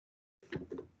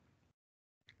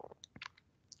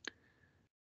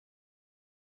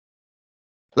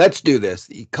Let's do this.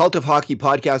 The Cult of Hockey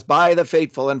podcast by the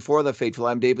faithful and for the faithful.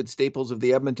 I'm David Staples of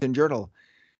the Edmonton Journal.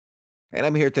 And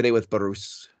I'm here today with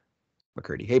Bruce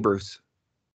McCurdy. Hey, Bruce.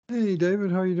 Hey,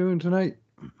 David. How are you doing tonight?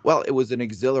 Well, it was an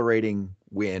exhilarating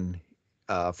win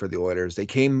for the Oilers. They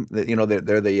came, they're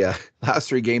the last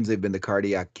three games they've been the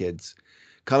cardiac kids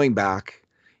coming back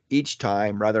each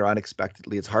time rather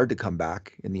unexpectedly. It's hard to come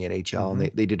back in the NHL, and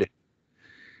they did it.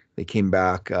 They came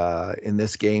back in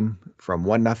this game from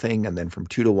 1-0 and then from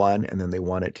 2-1, and then they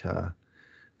won it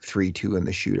 3-2 in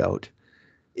the shootout.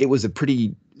 It was a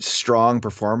pretty strong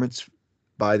performance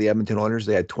by the Edmonton Oilers.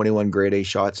 They had 21 grade A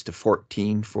shots to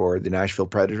 14 for the Nashville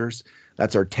Predators.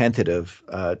 That's our tentative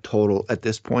total at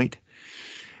this point.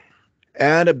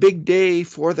 And a big day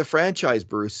for the franchise,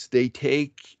 Bruce. They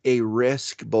take a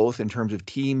risk both in terms of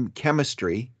team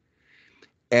chemistry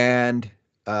and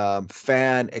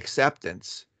fan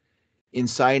acceptance in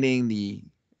signing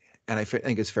and I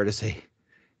think it's fair to say,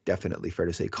 definitely fair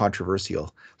to say,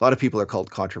 controversial. A lot of people are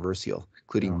called controversial,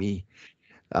 including me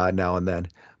now and then.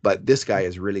 But this guy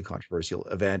is really controversial,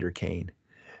 Evander Kane.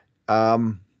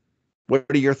 What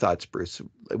are your thoughts, Bruce?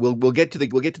 We'll get to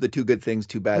the two good things,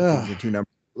 two bad things, and two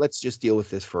numbers. Let's just deal with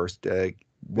this first.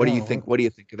 What do you think? What do you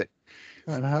think of it?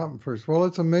 That happened first. Well,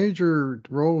 it's a major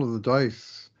roll of the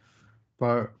dice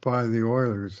by the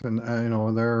Oilers, and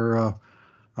they're.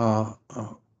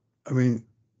 I mean,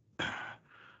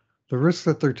 the risk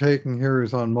that they're taking here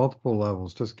is on multiple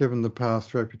levels, just given the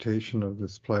past reputation of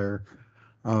this player,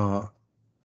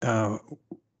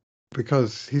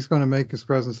 because he's going to make his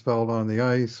presence felt on the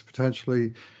ice,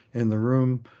 potentially in the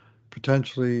room,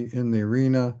 potentially in the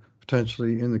arena,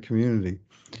 potentially in the community.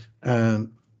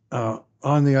 And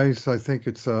on the ice, I think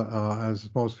it's, as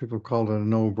most people call it, a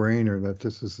no-brainer that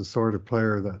this is the sort of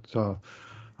player that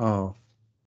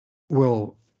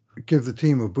will give the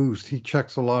team a boost. He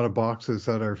checks a lot of boxes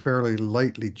that are fairly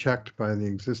lightly checked by the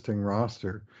existing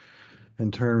roster in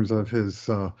terms of his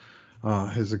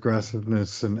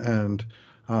aggressiveness and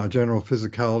general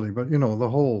physicality. But, the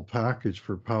whole package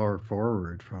for power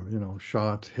forward from,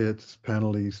 shots, hits,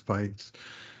 penalties, fights.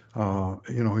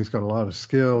 He's got a lot of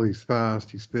skill. He's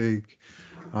fast. He's big.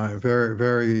 Very,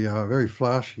 very, very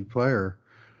flashy player.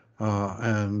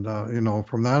 And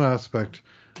from that aspect,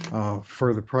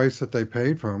 for the price that they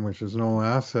paid for him, which is no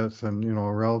assets and, a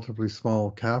relatively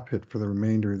small cap hit for the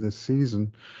remainder of this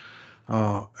season,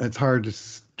 it's hard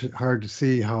to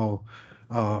see how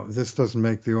this doesn't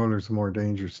make the Oilers a more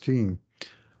dangerous team.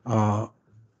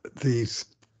 These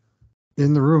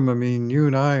in the room, I mean, you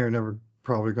and I are never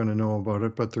probably going to know about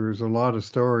it, but there's a lot of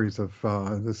stories of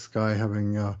this guy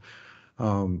having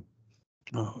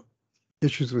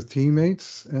issues with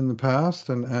teammates in the past,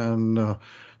 and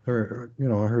there,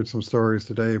 I heard some stories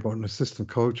today about an assistant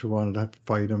coach who wanted to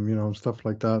fight him, stuff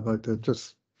like that. Like,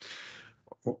 just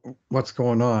what's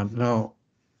going on now.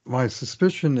 My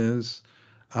suspicion is,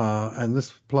 and this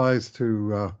applies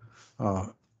to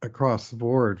across the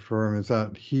board for him, is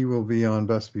that he will be on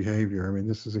best behavior. I mean,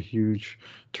 this is a huge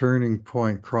turning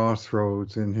point,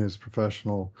 crossroads in his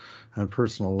professional and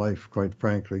personal life, quite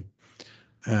frankly.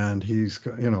 And he's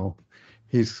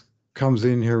comes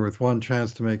in here with one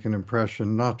chance to make an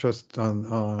impression, not just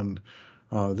on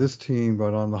this team,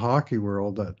 but on the hockey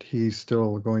world, that he's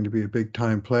still going to be a big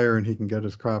time player and he can get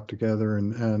his crap together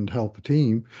and help a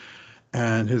team.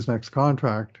 And his next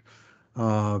contract,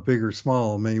 big or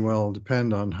small, may well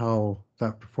depend on how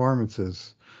that performance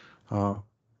is.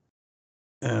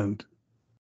 And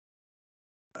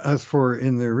as for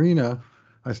in the arena,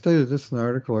 I stated this in an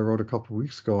article I wrote a couple of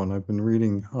weeks ago, and I've been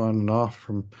reading on and off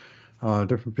from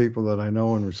different people that I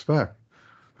know and respect,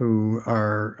 who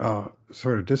are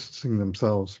sort of distancing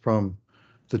themselves from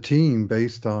the team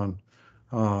based on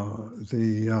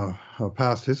the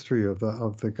past history of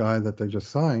the guy that they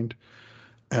just signed.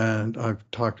 And I've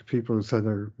talked to people who said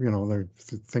they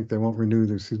think they won't renew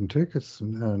their season tickets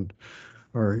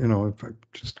or if I'm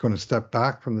just going to step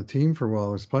back from the team for a while.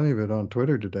 There's plenty of it on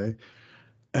Twitter today,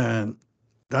 and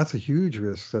that's a huge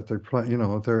risk that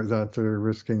they're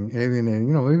risking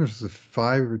alienating. Even if it's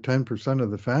 5 or 10% of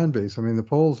the fan base. I mean, the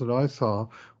polls that I saw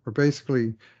were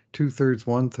basically 2/3,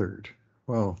 1/3.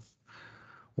 Well,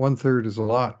 1/3 is a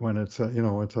lot when it's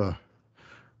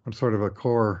sort of a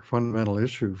core fundamental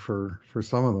issue for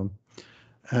some of them,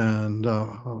 and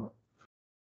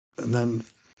then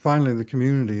finally the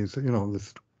community is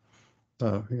this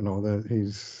that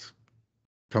he's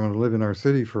coming to live in our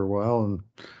city for a while, and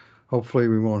hopefully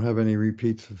we won't have any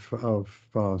repeats of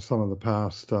some of the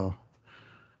past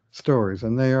stories.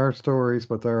 And they are stories,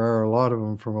 but there are a lot of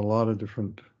them from a lot of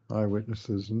different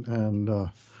eyewitnesses and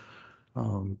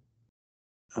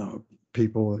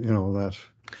people, that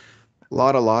A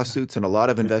lot of lawsuits and a lot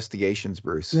of investigations,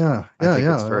 Bruce. Yeah, I yeah, think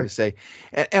it's yeah. fair to say.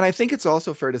 And I think it's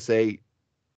also fair to say,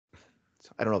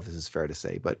 I don't know if this is fair to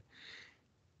say, but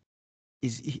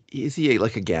is he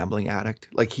like a gambling addict?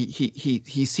 Like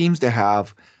he seems to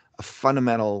have a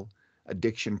fundamental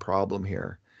addiction problem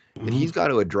here that Hmm. he's got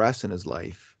to address in his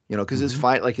life. You know, because his Hmm.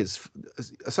 fight, like his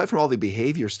aside from all the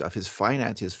behavior stuff, his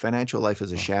financial life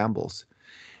is a shambles,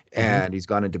 Hmm. and he's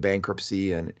gone into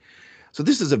bankruptcy, and so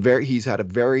this is a very he's had a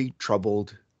very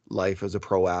troubled life as a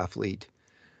pro athlete.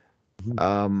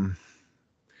 Um,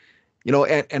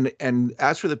 and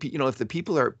as for if the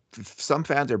people are, if some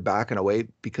fans are backing away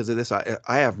because of this, I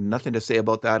have nothing to say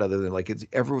about that other than like it's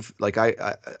ever like I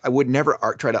would never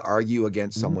try to argue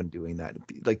against Hmm. someone doing that.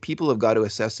 Like people have got to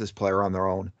assess this player on their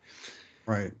own.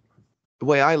 Right. The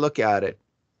way I look at it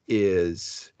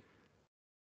is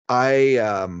I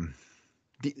um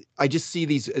I just see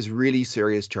these as really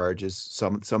serious charges.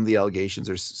 Some of the allegations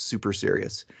are super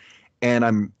serious,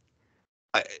 and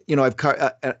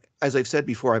as I've said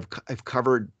before, I've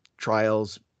covered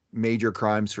trials, major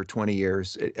crimes for 20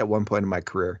 years at one point in my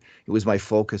career. It was my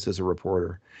focus as a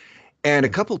reporter. And a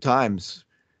Yes. couple times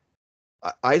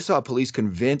I saw police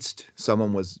convinced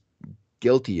someone was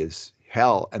guilty as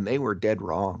hell, and they were dead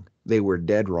wrong. They were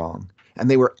dead wrong. And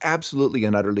they were absolutely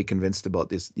and utterly convinced about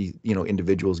these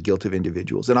individuals, guilt of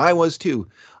individuals. And I was too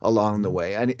along the Hmm.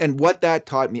 way. And what that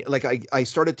taught me, like I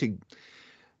started to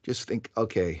just think,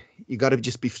 okay, you got to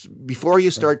just before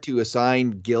you Right. start to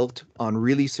assign guilt on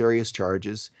really serious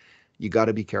charges, you got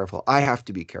to be careful. I have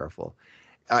to be careful.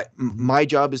 Hmm. My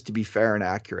job is to be fair and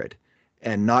accurate,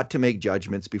 and not to make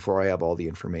judgments before I have all the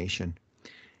information.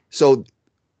 So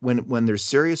when there's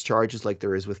serious charges like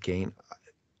there is with Kane,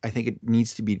 I think it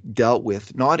needs to be dealt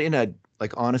with, not in a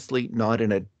like honestly, not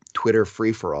in a Twitter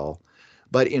free for all,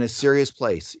 but in a serious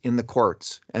place in the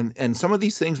courts. And some of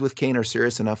these things with Kane are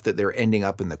serious enough that they're ending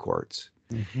up in the courts.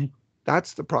 Hmm.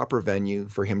 That's the proper venue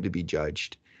for him to be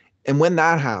judged. And when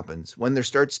that happens, when there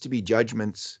starts to be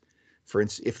judgments, for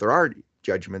instance, if there are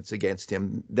judgments against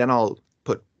him, then I'll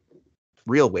put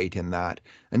real weight in that.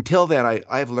 Until then,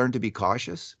 I've learned to be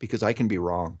cautious because I can be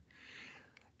wrong.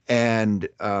 And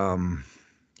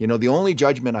the only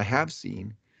judgment I have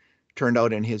seen turned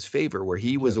out in his favor, where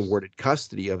he was Yes. awarded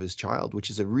custody of his child, which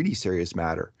is a really serious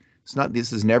matter. It's not,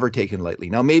 this is never taken lightly.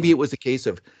 Now, maybe it was a case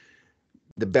of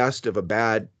the best of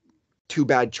two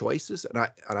bad choices, and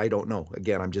I don't know.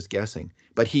 Again, I'm just guessing.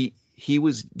 But he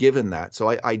was given that,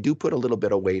 so I do put a little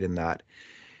bit of weight in that.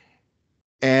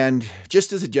 And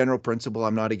just as a general principle,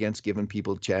 I'm not against giving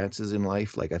people chances in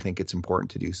life. Like I think it's important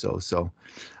to do so. So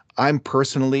I'm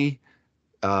personally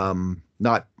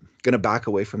not going to back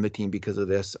away from the team because of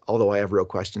this. Although I have real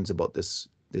questions about this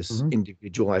Hmm.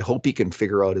 individual. I hope he can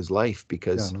figure out his life Yeah,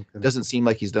 because no it kidding. doesn't seem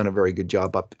like he's done a very good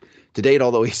job up to date.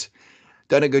 Although he's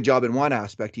done a good job in one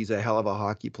aspect, he's a hell of a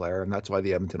hockey player, and that's why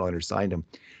the Edmonton Oilers signed him.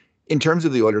 In terms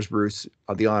of the Oilers, Bruce,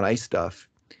 on the on ice stuff,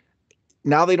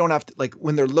 now they don't have to like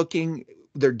when they're looking.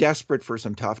 They're desperate for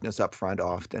some toughness up front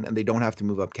often, and they don't have to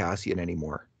move up Cassian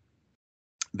anymore.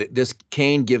 This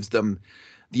Kane gives them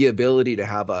the ability to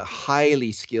have a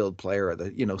highly skilled player,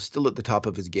 still at the top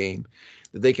of his game,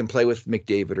 that they can play with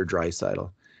McDavid or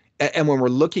Draisaitl. And when we're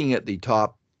looking at the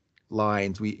top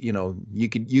lines,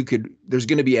 there's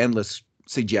going to be endless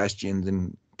suggestions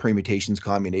and permutations,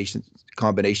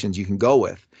 combinations you can go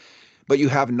with. But you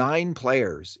have 9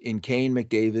 players in Kane,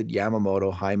 McDavid,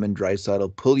 Yamamoto, Hyman,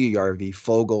 Draisaitl, Puljujarvi,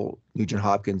 Fogle, Nugent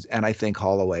Hopkins, and I think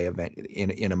Holloway event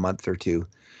in a month or two.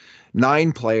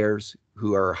 9 players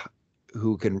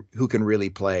who can really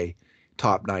play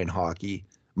top 9 hockey.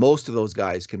 Most of those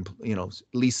guys can, at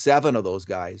least 7 of those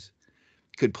guys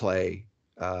could play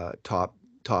top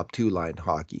 2 line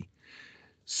hockey.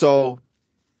 So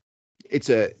it's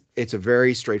a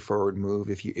very straightforward move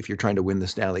if you're trying to win the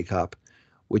Stanley Cup,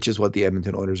 which is what the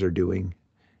Edmonton Oilers are doing.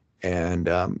 And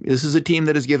this is a team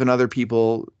that has given other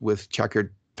people with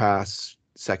checkered past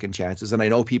second chances. And I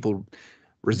know people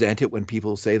resent it when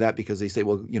people say that because they say,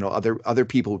 well, other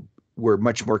people were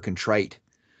much more contrite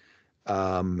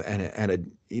than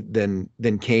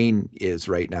Kane is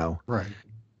right now. Right.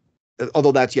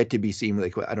 Although that's yet to be seen.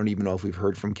 Like I don't even know if we've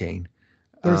heard from Kane.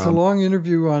 There's a Um, long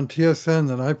interview on TSN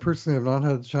that I personally have not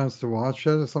had a chance to watch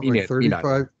yet. It's something like me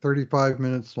neither. 35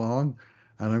 minutes long.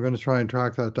 And I'm going to try and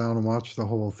track that down and watch the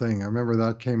whole thing. I remember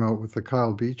that came out with the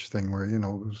Kyle Beach thing where,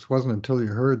 it wasn't until you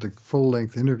heard the full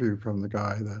length interview from the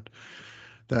guy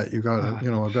that you got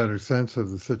a better sense of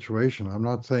the situation. I'm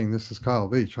not saying this is Kyle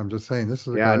Beach. I'm just saying this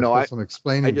is a Yeah, guy that's no, got some I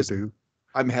explaining to just do.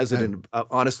 I'm And hesitant,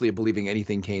 honestly, of believing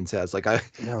anything Kane says. Like yeah,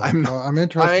 I'm not, well, I'm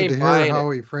interested I to ain't hear buying it. how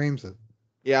he frames it.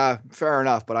 Yeah, fair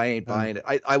enough, but I ain't And buying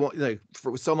it. I won't like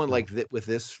for someone like that with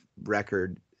this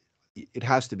record, it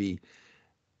has to be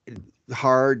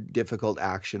hard, difficult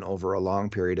action over a long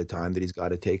period of time that he's got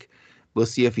to take. We'll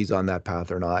see if he's on that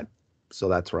path or not. So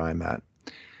that's where I'm at.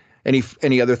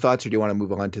 Any other thoughts, or do you want to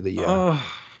move on to the? uh,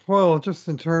 well, just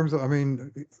in terms of, I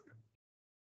mean,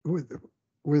 with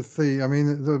with the, I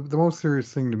mean, the most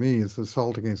serious thing to me is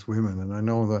assault against women, and I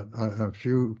know that a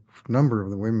few number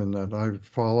of the women that I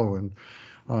follow and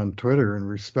on Twitter and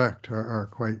respect are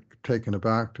quite taken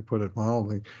aback, to put it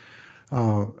mildly.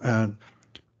 And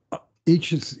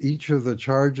each of the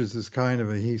charges is kind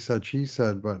of a he said, she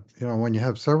said, but when you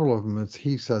have several of them, it's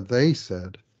he said, they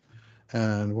said.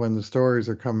 And when the stories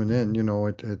are coming in,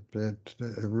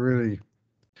 it really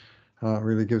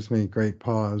gives me great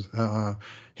pause.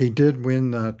 He did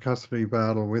win that custody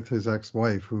battle with his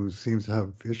ex-wife, who seems to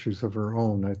have issues of her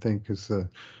own, I think is the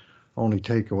only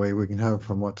takeaway we can have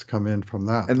from what's come in from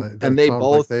that. And It they sounds like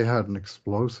both, they had an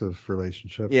explosive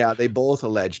relationship. yeah, they both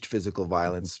alleged physical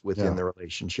violence within Yeah, the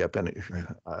relationship, and right.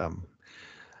 um,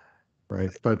 Right.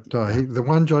 But yeah, the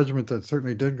one judgment that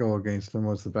certainly did go against him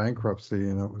was the bankruptcy,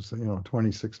 and it was,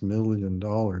 $26 million.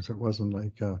 It wasn't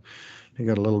like he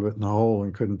got a little bit in the hole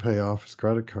and couldn't pay off his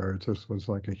credit cards. This was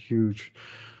like a huge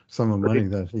sum of or money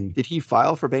that he did he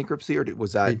file for bankruptcy, or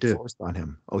was he that did. forced on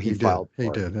him? Oh, he He did. filed He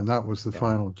for it. did. And that was the Yeah.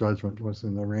 final judgment, was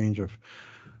in the range of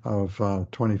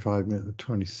 25 million,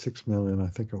 26 million, I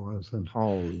think it was. And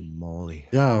Holy moly.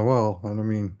 yeah, well, and I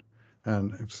mean,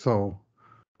 and so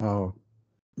uh,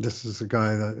 this is a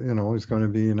guy that, is going to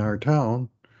be in our town.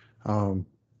 Um,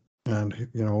 and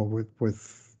with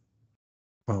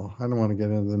well, I don't want to get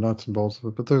into the nuts and bolts of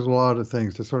it, but there's a lot of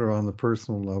things just sort of on the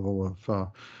personal level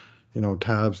of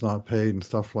tabs not paid and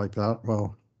stuff like that.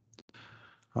 Well,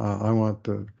 I want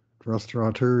the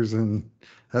restaurateurs and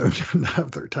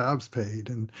have their tabs paid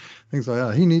and things like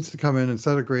that. He needs to come in and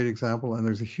set a great example, and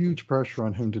there's a huge pressure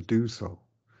on him to do so.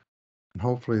 And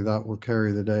hopefully that will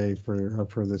carry the day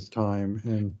for this time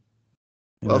in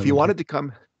Well, Edmonton. if he wanted to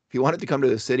come to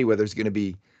the city where there's going to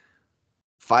be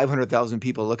 500,000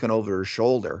 people looking over his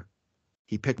shoulder,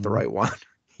 he picked the Mhm. right one.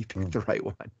 He picked Mm. the right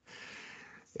one.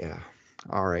 Yeah.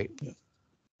 All right.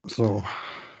 So,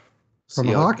 from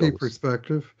See a how it hockey goes.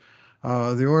 perspective,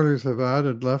 the Oilers have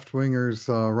added left wingers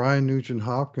Ryan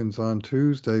Nugent-Hopkins on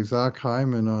Tuesday, Zach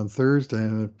Hyman on Thursday,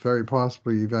 and very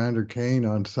possibly Evander Kane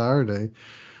on Saturday,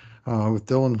 with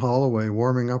Dylan Holloway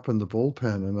warming up in the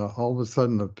bullpen. And all of a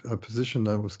sudden, a position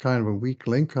that was kind of a weak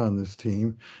link on this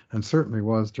team, and certainly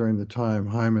was during the time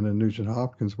Hyman and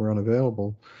Nugent-Hopkins were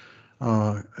unavailable,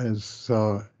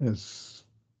 is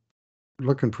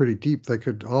looking pretty deep. They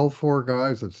could, all four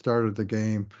guys that started the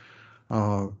game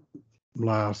uh,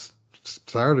 last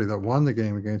Saturday that won the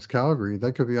game against Calgary,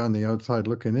 they could be on the outside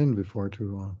looking in before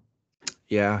too long.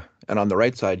 Yeah. And on the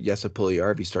right side, Jesse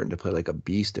Puljujärvi starting to play like a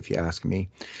beast, if you ask me.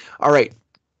 All right.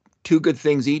 Two good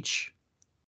things each,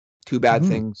 two bad Hmm.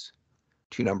 things,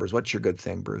 two numbers. What's your good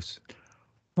thing, Bruce?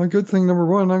 Well, good thing number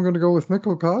one, I'm going to go with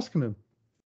Mikko Koskinen.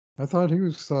 I thought he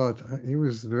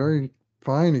was very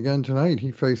fine again tonight.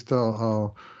 He faced a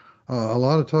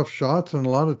lot of tough shots, and a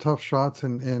lot of tough shots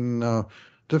in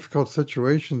difficult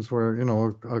situations where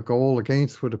a goal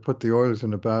against would have put the Oilers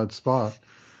in a bad spot.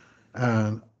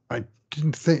 And I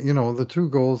didn't think, the two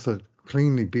goals that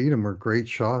cleanly beat him were great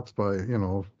shots by,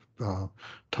 uh,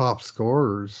 top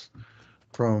scorers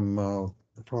from uh,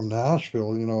 from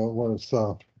Nashville. It was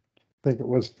I think it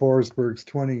was Forsberg's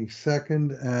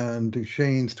 22nd and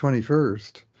Duchesne's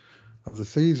 21st of the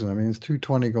season. I mean, it's two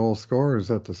 20-goal scorers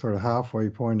at the sort of halfway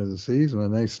point of the season,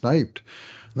 and they sniped.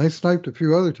 And they sniped a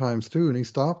few other times too, and he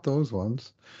stopped those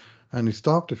ones, and he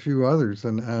stopped a few others.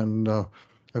 And I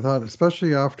thought,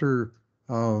 especially after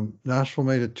Nashville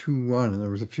made it 2-1, and there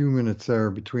was a few minutes there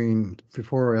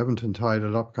before Edmonton tied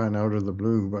it up kind of out of the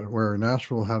blue, but where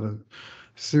Nashville had a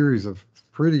series of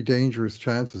pretty dangerous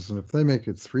chances, and if they make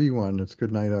it 3-1, it's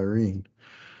good night, Irene.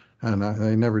 And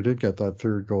they never did get that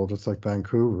third goal, just like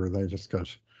Vancouver. They just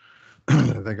got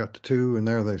they got to two, and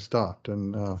there they stopped.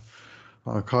 And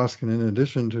Koskinen, in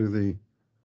addition to the,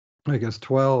 I guess,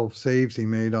 12 saves he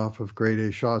made off of grade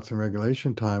A shots in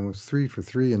regulation time, was 3 for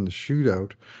 3 in the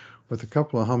shootout, with a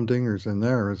couple of humdingers in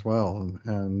there as well.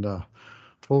 And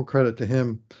full credit to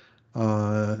him,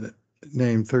 uh,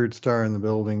 named third star in the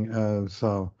building as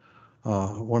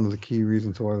one of the key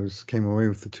reasons Oilers came away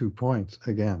with the 2 points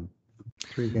again,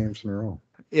 3 games in a row.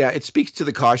 Yeah, it speaks to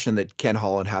the caution that Ken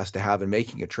Holland has to have in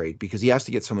making a trade because he has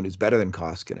to get someone who's better than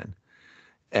Koskinen.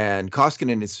 And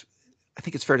Koskinen is, I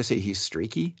think it's fair to say he's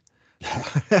streaky. Yeah,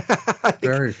 I think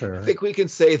very I fair. think we can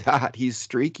say that he's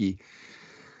streaky.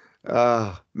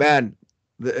 Man,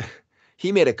 the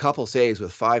he made a couple saves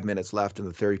with 5 minutes left in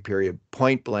the third period,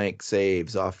 point blank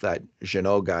saves off that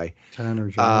Jeannot guy. Tanner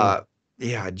Jeannot. Uh,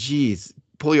 yeah, geez.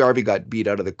 Pugliarvi got beat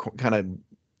out of the kind of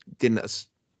didn't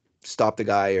stop the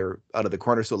guy or out of the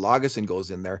corner. So Lagesson goes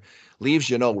in there, leaves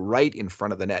Jeannot right in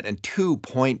front of the net, and 2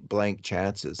 point blank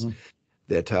chances Mm.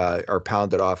 that are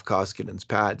pounded off Koskinen's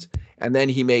pads. And then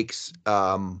he makes,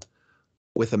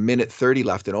 with a minute 30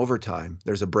 left in overtime,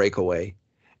 there's a breakaway,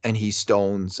 and he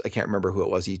stones, I can't remember who it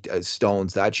was, he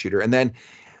stones that shooter. And then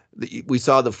we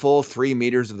saw the full 3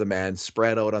 meters of the man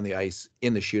spread out on the ice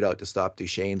in the shootout to stop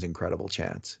Duchesne's incredible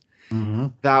chance. Mm-hmm.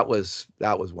 That was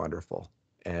wonderful.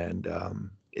 And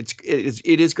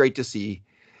it is great to see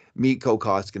Mikko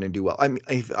Koskinen do well.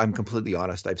 I'm completely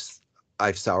honest.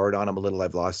 I've soured on him a little.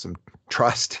 I've lost some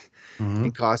trust Mm-hmm.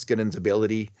 in Koskinen's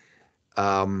ability.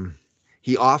 Um,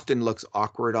 he often looks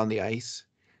awkward on the ice,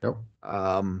 Yep.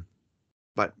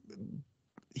 but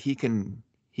he can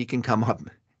come up.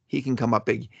 He can come up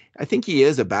big. I think he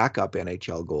is a backup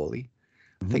NHL goalie.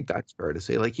 I Mm-hmm. think that's fair to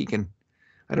say. Like he can.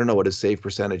 I don't know what his save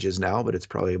percentage is now, but it's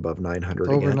probably above It's 900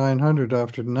 over again. 900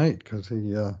 after tonight because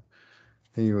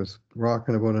he was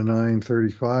rocking about a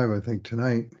 935, I think,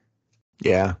 tonight.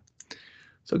 Yeah.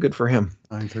 So good for him.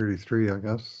 933, I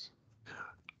guess.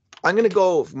 I'm going to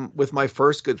go with my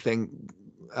first good thing,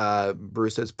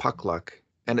 Bruce, as puck luck.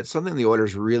 And it's something the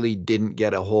Oilers really didn't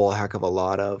get a whole heck of a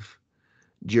lot of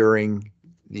during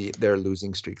their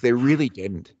losing streak. They really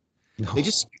didn't. No.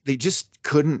 They just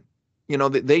couldn't.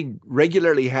 They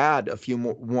regularly had a few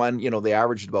more one. They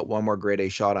averaged about one more grade A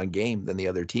shot on game than the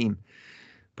other team,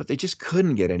 but they just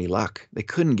couldn't get any luck. They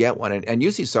couldn't get one. And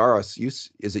UC Saros,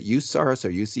 is it UC Saros or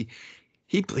UC?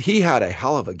 He had a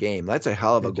hell of a game. That's a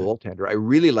hell of a goaltender. I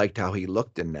really liked how he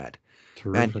looked in net.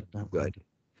 Man, he Terrific. was good.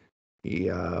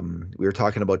 We were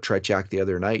talking about Tretiak the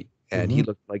other night, and he Mm-hmm.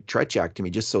 looked like Tretiak to me,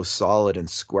 just so solid and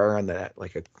square on the net,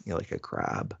 like a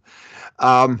crab.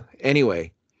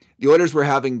 Anyway, the Oilers were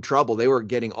having trouble. They were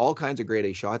getting all kinds of grade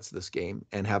A shots this game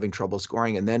and having trouble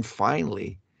scoring. And then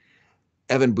finally,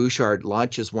 Evan Bouchard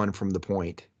launches one from the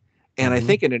point. And I Mm-hmm.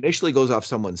 think it initially goes off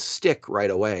someone's stick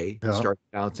right away, Yeah. starts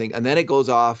bouncing, and then it goes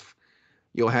off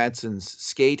Johansson's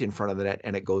skate in front of the net,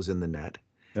 and it goes in the net.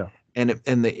 Yeah. And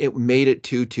it made it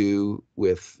 2-2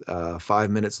 with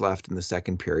 5 minutes left in the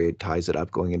second period, ties it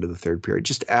up going into the third period.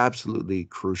 Just absolutely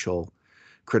crucial,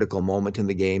 critical moment in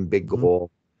the game, big Mm-hmm. goal.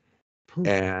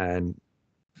 And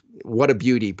what a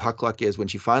beauty puck luck is when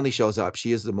she finally shows up.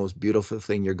 She is the most beautiful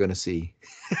thing you're going to see,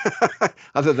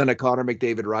 other than a Connor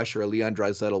McDavid rush or a Leon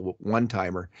Draisaitl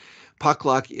one-timer. Puck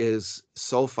luck is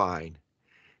so fine,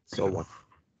 so Yeah. wonderful.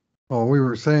 Well, we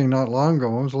were saying not long ago,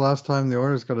 when was the last time the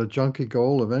Oilers got a junky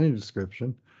goal of any description?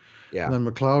 And Yeah, then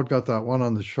McLeod got that one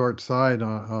on the short side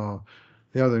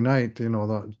the other night. The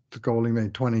goalie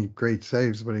made 20 great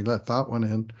saves, but he let that one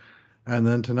in. And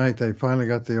then tonight they finally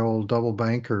got the old double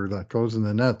banker that goes in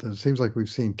the net. It seems like we've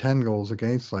seen 10 goals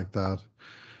against like that.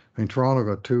 I mean, Toronto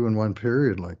got two in one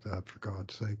period like that, for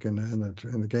God's sake, in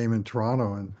the game in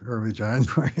Toronto in early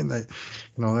January, and they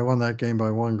won that game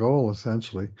by one goal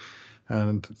essentially,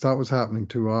 and that was happening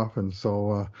too often.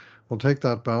 So we'll take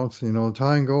that bounce. The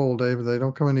tying goal, David. They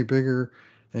don't come any bigger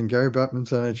in Gary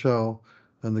Bettman's NHL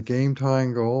than the game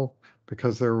tying goal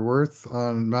because they're worth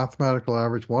on mathematical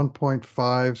average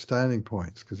 1.5 standing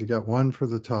points because you get one for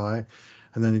the tie.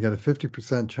 And then you get a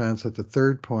 50% chance at the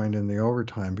third point in the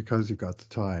overtime because you got the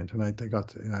tie. And tonight they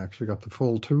actually got the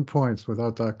full 2 points.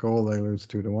 Without that goal, they lose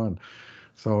 2-1.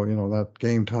 So that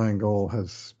game tying goal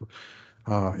has,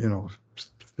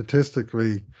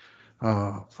 statistically,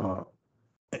 uh, uh,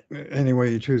 any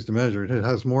way you choose to measure it, it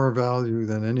has more value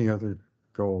than any other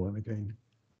goal in a game.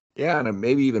 yeah, and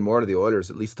maybe even more to the Oilers,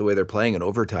 at least the way they're playing in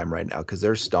overtime right now, because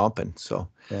they're stomping. So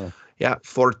Yeah. yeah,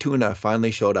 Fortuna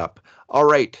finally showed up. All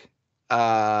right,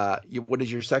 what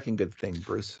is your second good thing,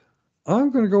 Bruce?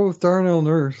 I'm going to go with Darnell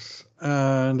Nurse,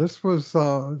 and this was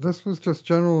just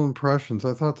general impressions.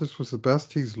 I thought this was the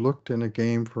best he's looked in a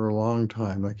game for a long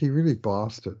time. Like he really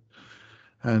bossed it,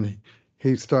 and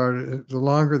he started. The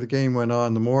longer the game went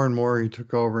on, the more and more he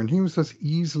took over, and he was just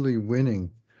easily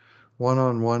winning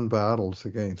one-on-one battles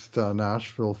against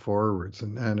Nashville forwards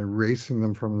and erasing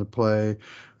them from the play,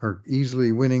 or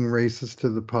easily winning races to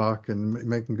the puck and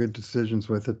making good decisions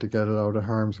with it to get it out of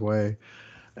harm's way.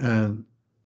 And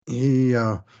he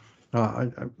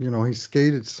he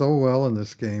skated so well in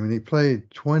this game, and he played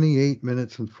 28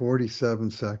 minutes and 47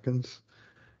 seconds.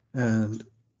 And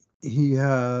he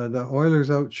had the Oilers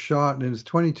outshot in his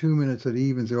 22 minutes at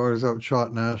evens. The Oilers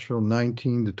outshot Nashville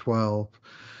 19-12.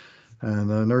 And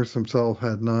Nurse himself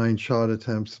had 9 shot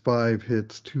attempts, 5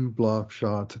 hits, 2 block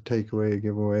shots, a takeaway, a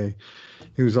giveaway.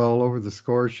 He was all over the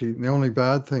score sheet. And the only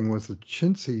bad thing was the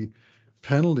chintzy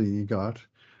penalty he got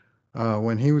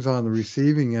when he was on the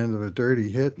receiving end of a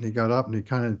dirty hit, and he got up and he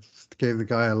kind of gave the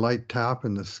guy a light tap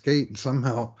in the skate, and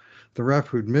somehow the ref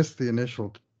who'd missed the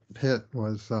initial hit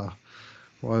was all,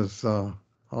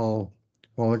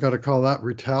 well, I got to call that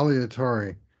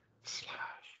retaliatory slash.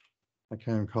 I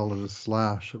can't even call it a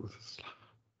slash. It was a slash.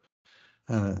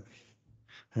 And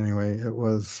anyway, it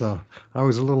was. I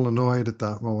was a little annoyed at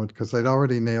that moment because I'd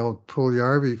already nailed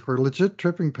Puljujärvi for a legit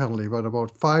tripping penalty, but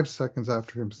about 5 seconds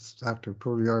after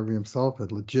Puljujärvi himself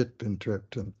had legit been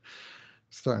tripped, and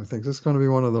starting to think this is going to be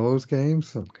one of those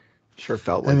games. And Sure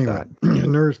felt like anyway,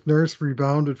 that. Nurse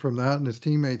rebounded from that, and his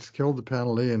teammates killed the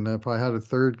penalty. And if I had a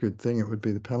third good thing, it would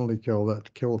be the penalty kill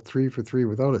that killed 3 for 3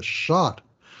 without a shot,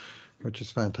 which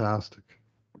is fantastic.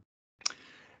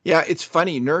 Yeah, it's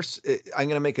funny. I'm going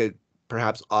to make a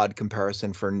perhaps odd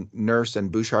comparison for Nurse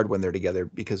and Bouchard when they're together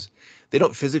because they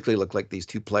don't physically look like these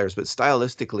two players, but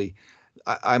stylistically,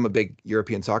 I'm a big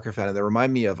European soccer fan, and they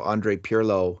remind me of Andre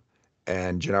Pirlo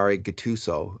and Gennaro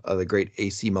Gattuso, the great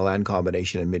AC Milan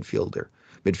combination in midfield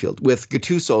with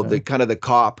Gattuso, the Okay. kind of the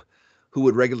cop who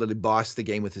would regularly boss the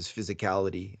game with his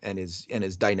physicality and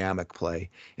his dynamic play,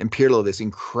 and Pirlo, this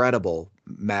incredible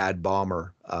mad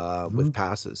bomber with Mhm.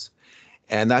 passes.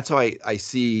 And that's how I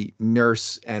see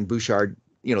Nurse and Bouchard.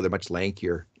 They're much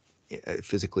lankier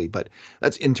physically, but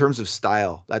that's in terms of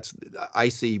style. I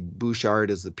see Bouchard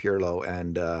as the Pirlo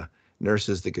and Nurse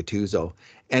as the Gattuso,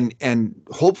 and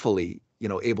hopefully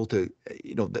able to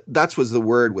that's was the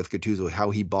word with Gattuso,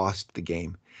 how he bossed the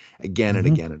game again and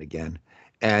Mhm. again and again.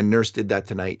 And Nurse did that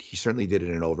tonight. He certainly did it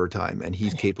in overtime, and Did he? Oh.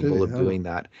 he's capable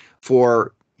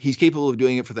of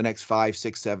doing it for the next 5,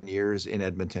 6, 7 years in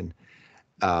Edmonton,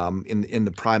 in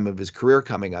the prime of his career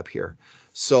coming up here.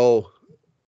 So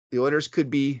the Oilers could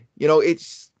be,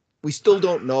 we still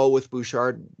don't know with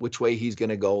Bouchard which way he's going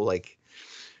to go. Like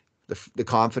the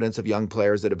confidence of young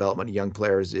players, the development of young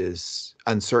players is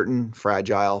uncertain,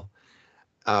 fragile.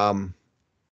 Um,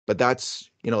 but that's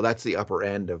the upper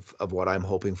end of what I'm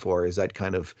hoping for, is that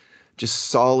kind of just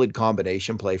solid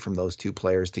combination play from those two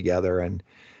players together. And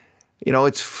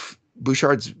it's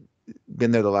Bouchard's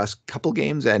been there the last couple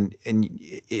games, and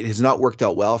it has not worked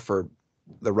out well for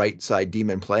the right side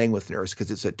demon playing with Nurse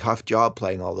because it's a tough job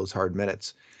playing all those hard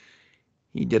minutes.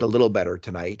 He did a little better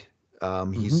tonight.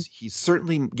 Mhm. He's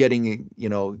certainly getting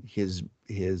his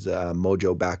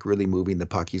mojo back, really moving the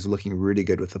puck. He's looking really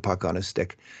good with the puck on his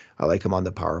stick. I like him on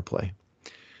the power play.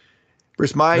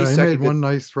 Bruce, my Yeah, he made second good. one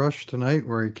nice rush tonight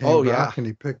where he came Oh yeah, back and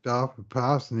he picked off a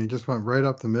pass and he just went right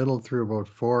up the middle through about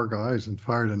 4 guys and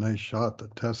fired a nice shot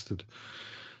that tested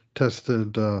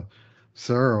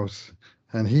Saros.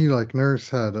 And he, like Nurse,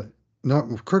 had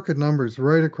not crooked numbers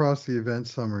right across the event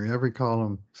summary, every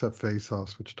column except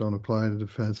faceoffs, which don't apply to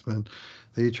defensemen.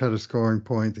 They each had a scoring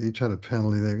point. They each had a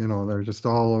penalty. They're just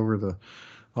all over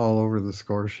the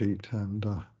score sheet, and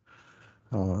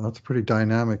that's a pretty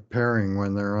dynamic pairing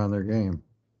when they're on their game.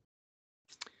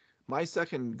 my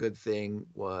second good thing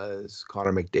was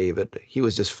Connor McDavid. He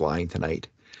was just flying tonight.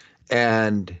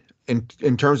 And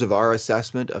in terms of our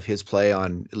assessment of his play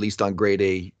on at least on grade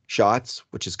A shots,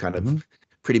 which is kind of Hmm.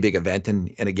 pretty big event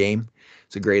in a game,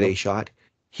 it's a grade A Yep. shot.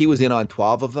 He was Hmm. in on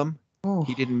 12 of them. He Oh,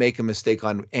 didn't make a mistake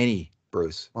on any,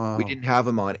 Bruce. We wow. didn't have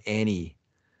him on any.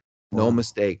 No Wow.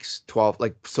 mistakes. 12,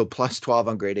 like, so plus 12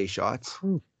 on grade A shots.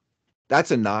 Phew.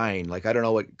 That's a 9. Like, I don't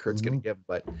know what Kurt's going Hmm. to give,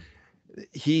 but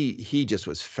he just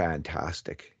was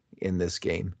fantastic in this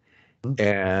game.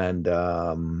 And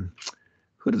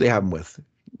who do they have him with?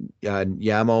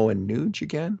 Yamo and Nuge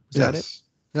again. Was that it? Yes.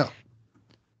 Yeah.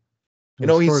 You He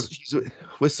know, scored. he's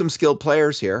with some skilled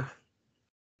players here,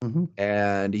 Hmm.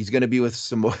 and he's going to be with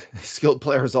some more skilled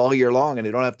players all year long, and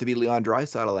they don't have to be Leon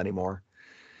Draisaitl anymore.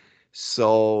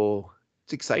 So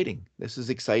it's exciting. This is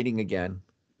exciting again.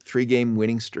 3-game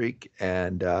winning streak,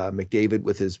 and McDavid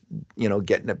with his,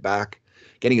 getting it back,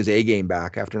 getting his A game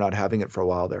back after not having it for a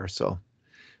while there. So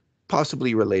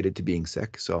possibly related to being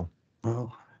sick. So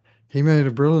Well, he made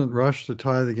a brilliant rush to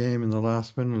tie the game in the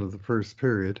last minute of the first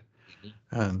period,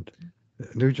 and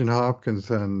Nugent Hopkins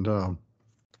and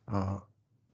uh,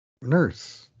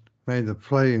 Nurse made the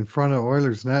play in front of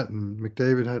Oilers' net, and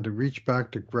McDavid had to reach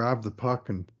back to grab the puck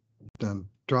and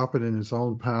drop it in his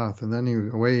own path, and then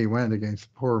away he went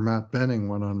against poor Matt Benning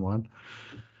 1-on-1.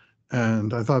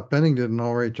 And I thought Benning did an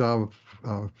all right job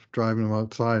of driving him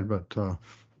outside, but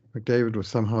McDavid was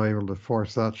somehow able to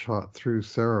force that shot through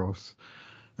Saros.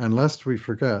 And lest we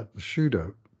forget the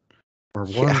shootout, where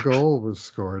one yeah, goal was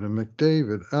scored, and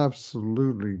McDavid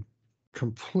absolutely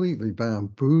completely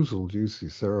bamboozled UC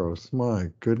Saros. My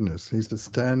goodness, he's just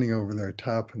standing over there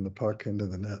tapping the puck into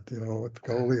the net, with the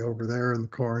goalie over there in the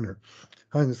corner.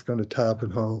 I'm just going to tap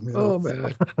it home. Oh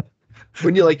man.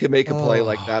 Wouldn't you like to make a play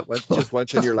like Oh, that just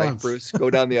once in your just life, once. Bruce? Go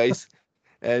down the ice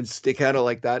and stick handle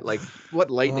like that. Like Oh, what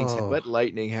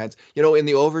lightning hands. In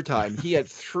the overtime, he had mhm,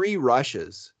 three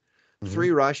rushes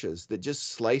that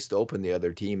just sliced open the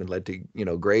other team and led to,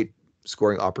 great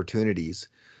scoring opportunities.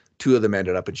 Two of them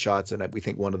ended up in shots, and we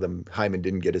think one of them Hyman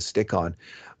didn't get his stick on.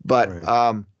 But right,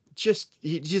 they as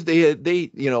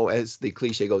the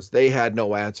cliche goes, they had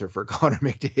no answer for Connor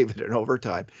McDavid in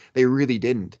overtime. They really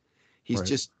didn't. He's right.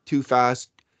 just too fast,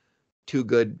 too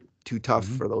good, too tough Mhm.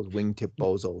 for those wingtip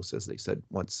bozos, as they said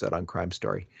on Crime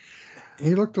Story.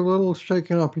 He looked a little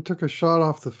shaken up. He took a shot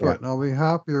off the Yeah. foot, and I'll be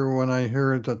happier when I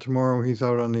hear that tomorrow he's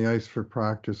out on the ice for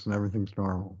practice and everything's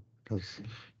normal. Because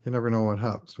you never know what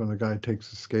happens when a guy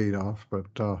takes a skate off. But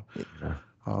Yeah.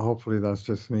 hopefully that's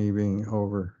just me being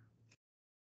over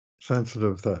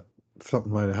sensitive that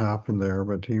something might have happened there.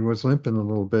 But he was limping a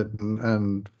little bit,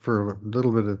 and for a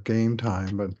little bit of game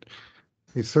time, but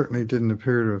he certainly didn't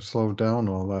appear to have slowed down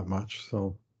all that much.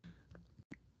 So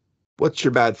What's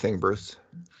your bad thing, Bruce?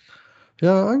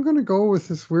 yeah, I'm going to go with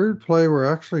this weird play where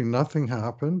actually nothing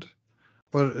happened.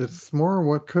 But it's more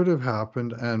what could have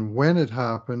happened and when it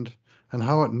happened and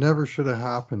how it never should have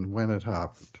happened when it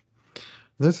happened.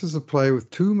 This is a play with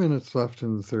 2 minutes left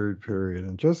in the third period.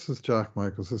 And just as Jack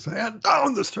Michaels is saying, and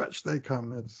down the stretch they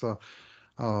come. It's uh,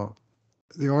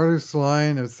 the Oilers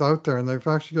line is out there, and they've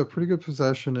actually got pretty good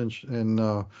possession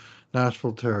in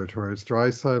Nashville territory. It's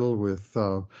Draisaitl with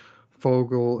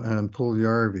Fogle and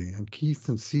Puljujarvi, and Keith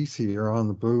and Cece are on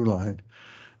the blue line.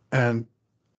 And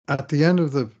at the end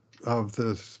of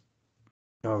this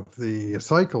of the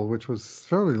cycle, which was a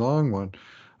fairly long one,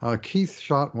 Keith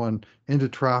shot one into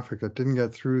traffic that didn't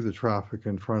get through the traffic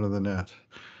in front of the net.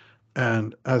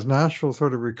 And as Nashville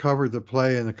sort of recovered the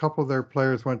play, and a couple of their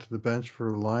players went to the bench for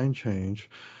a line change,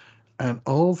 and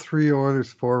all three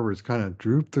Oilers forwards kind of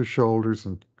drooped their shoulders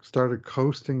and started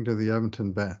coasting to the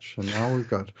Edmonton bench. And now we've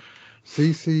got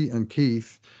Cece and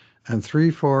Keith and three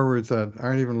forwards that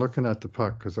aren't even looking at the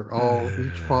puck because they're all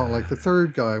each fall. Like the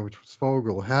third guy, which was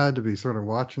Fogle, had to be sort of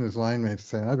watching his line mates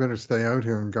saying, I better stay out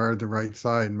here and guard the right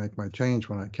side and make my change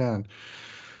when I can.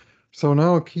 So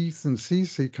now Keith and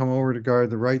Cece come over to guard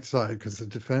the right side because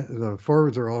the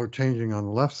forwards are all changing on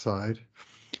the left side.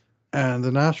 And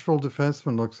the Nashville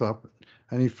defenseman looks up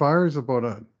and he fires about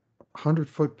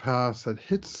 100-foot pass that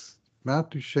hits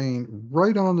Matt Duchene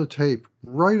right on the tape,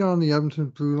 right on the Edmonton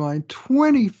blue line,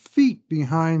 20 feet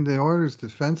behind the Oilers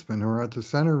defensemen who are at the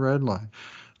center red line.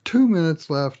 2 minutes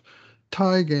left,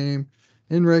 tie game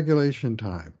in regulation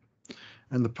time.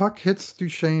 And the puck hits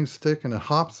Duchene's stick and it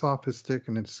hops off his stick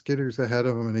and it skitters ahead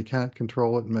of him and he can't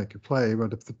control it and make a play.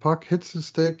 But if the puck hits his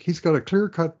stick, he's got a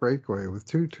clear-cut breakaway with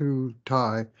 2-2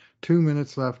 tie, 2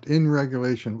 minutes left in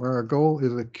regulation, where a goal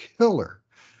is a killer.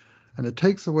 And it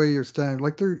takes away your stand.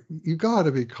 Like you got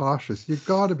to be cautious. You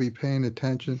got to be paying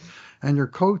attention, and your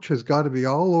coach has got to be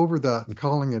all over that and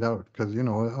calling it out because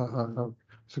a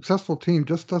successful team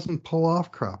just doesn't pull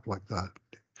off crap like that.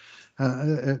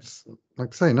 It's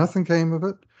like I say, nothing came of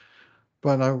it.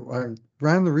 But I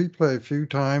ran the replay a few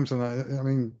times, and I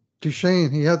mean,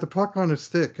 Duchene, he had the puck on his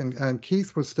stick, and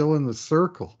Keith was still in the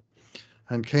circle,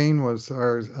 and Duchene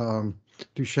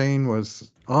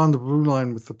was on the blue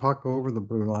line with the puck over the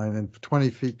blue line and 20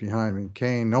 feet behind me.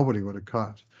 Kane, nobody would have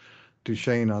caught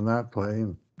Duchene on that play,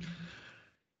 and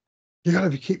you got to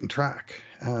be keeping track.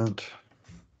 And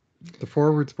the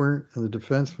forwards weren't, and the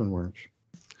defensemen weren't.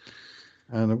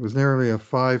 And it was nearly a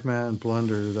five-man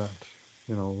blunder that,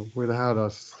 would have had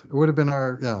us. It would have been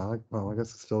well, I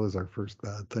guess it still is our first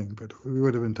bad thing, but we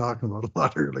would have been talking about a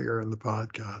lot earlier in the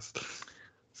podcast.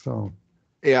 So,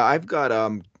 Yeah, I've got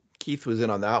Keith was in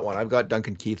on that one. I've got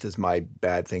Duncan Keith as my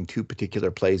bad thing, two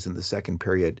particular plays in the second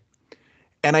period.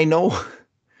 And I know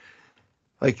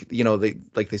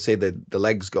they say that the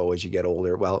legs go as you get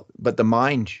older. Well, but the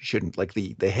mind shouldn't. Like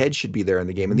the head should be there in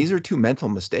the game. And mhm, these are two mental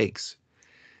mistakes.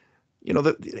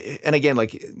 And again,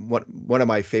 like one of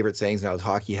my favorite sayings now is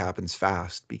hockey happens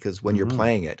fast because when you're mhm,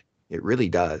 playing it, it really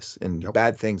does. And yep,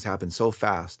 bad things happen so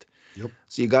fast. yep,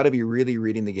 So you got to be really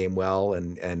reading the game well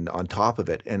and on top of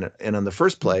it. And on the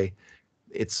first play,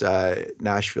 it's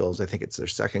Nashville's. I think it's their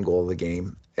second goal of the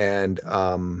game. And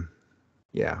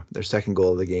yeah, their second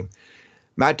goal of the game.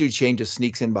 Matt Duchene just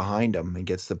sneaks in behind him and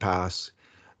gets the pass,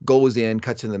 goes in,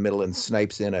 cuts in the middle, and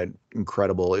snipes in an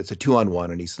incredible. It's a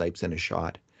 2-on-1, and he snipes in a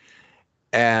shot.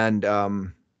 And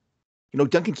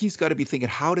Duncan Keith's got to be thinking,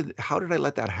 how did I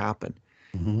let that happen?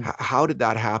 Hmm. How did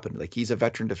that happen? Like, he's a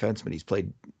veteran defenseman. He's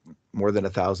played more than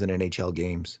 1,000 NHL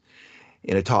games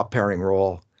in a top pairing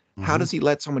role. How Hmm. does he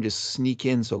let someone just sneak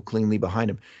in so cleanly behind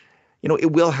him?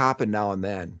 It will happen now and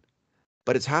then,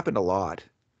 but it's happened a lot.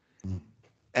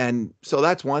 And so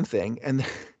that's one thing. And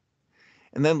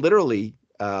then literally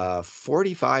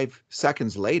 45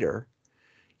 seconds later,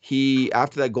 he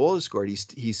after that goal is scored,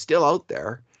 he's still out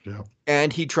there, Yeah.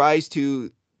 and he tries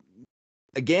to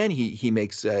again he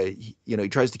makes he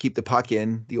tries to keep the puck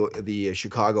in the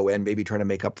Chicago end, maybe trying to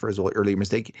make up for his earlier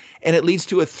mistake, and it leads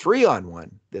to a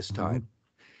 3-on-1 this Hmm. time,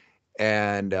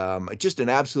 and just an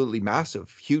absolutely massive,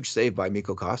 huge save by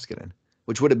Mikko Koskinen,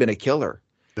 which would have been a killer.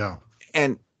 Yeah.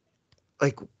 And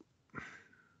like,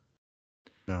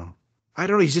 Yeah. I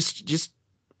don't know, he's just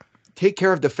take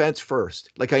care of defense first.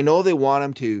 Like, I know they want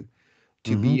him to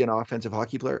Hmm. be an offensive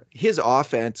hockey player. His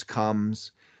offense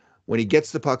comes when he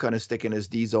gets the puck on his stick in his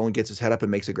D zone, gets his head up, and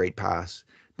makes a great pass.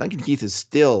 Duncan Keith is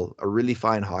still a really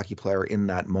fine hockey player in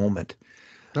that moment,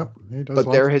 Yep. He does but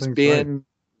lots there of has things right. been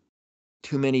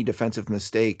too many defensive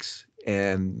mistakes,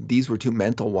 and these were two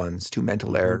mental ones, two mental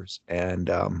Hmm. errors. And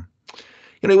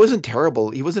he wasn't terrible.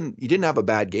 He didn't have a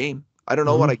bad game. I don't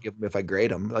know what Hmm. I give him if I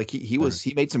grade him. Like, Right.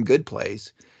 he made some good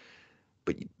plays,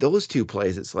 but those two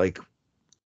plays, it's like,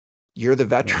 you're the Yeah.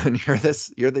 veteran.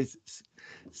 You're the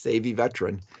savvy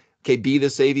veteran. Okay, be the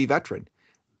savvy veteran.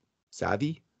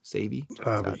 Savvy, Savvy.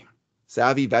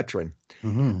 savvy veteran.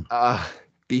 Hmm. Uh,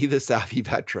 be the savvy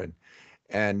veteran,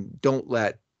 and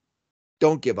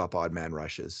don't give up odd man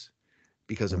rushes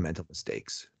because of Yeah. mental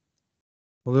mistakes.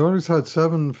 Well, the Oilers had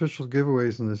 7 official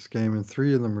giveaways in this game, and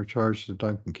 3 of them were charged to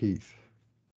Duncan Keith.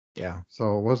 Yeah.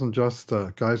 So it wasn't just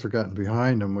guys were getting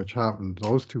behind him, which happened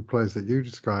those 2 plays that you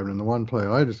described and the one play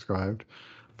I described,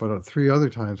 but at 3 other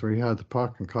times where he had the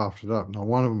puck and coughed it up. Now,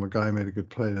 one of them, a guy made a good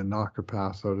play to knock a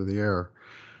pass out of the air,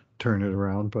 turn it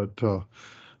around. But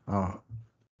uh,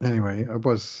 anyway, it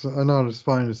was not his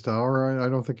finest hour. I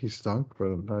don't think he stunk,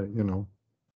 but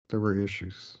there were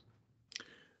issues.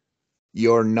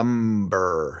 Your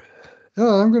number.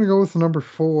 Yeah, I'm going to go with the number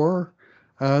 4.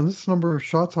 This is the number of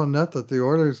shots on net that the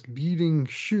Oilers' leading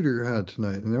shooter had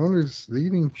tonight. And the Oilers'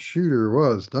 leading shooter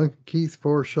was Duncan Keith,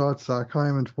 4 shots, Zach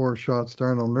Hyman, 4 shots,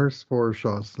 Darnell Nurse, 4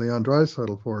 shots, Leon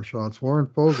Draisaitl, 4 shots, Warren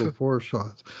Fogle, 4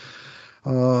 shots,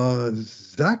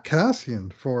 Zach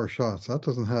Cassian, 4 shots. That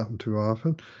doesn't happen too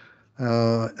often.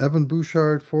 Evan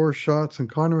Bouchard, 4 shots,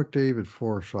 and Connor McDavid,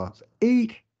 4 shots.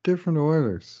 8 different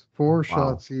Oilers, four Wow.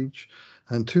 shots each,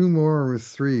 and 2 more with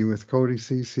 3 with Cody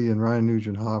Ceci and Ryan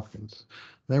Nugent Hopkins.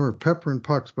 They were peppering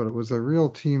pucks, but it was a real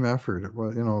team effort. It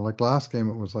was, like last game,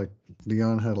 it was like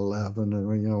Leon had 11,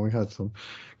 and we had some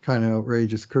kind of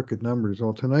outrageous crooked numbers.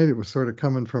 Well, tonight it was sort of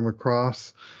coming from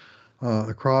across the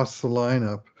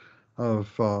lineup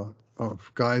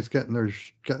of guys getting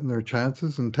their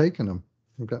chances and taking them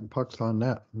and getting pucks on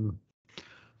net. And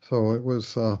so it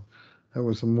was a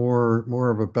more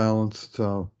of a balanced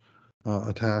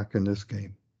attack in this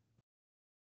game.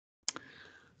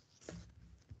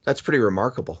 That's pretty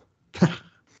remarkable.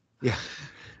 Yeah.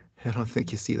 I don't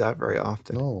think you see that very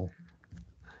often. No.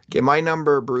 Okay, my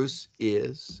number, Bruce,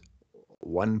 is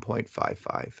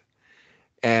 1.55.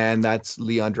 And that's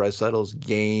Leon Draisaitl's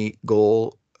game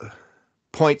goal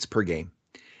points per game.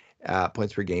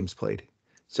 Points per games played.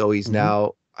 So he's Hmm.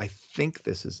 now, I think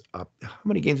this is up. How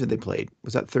many games have they played?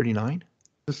 Was that 39?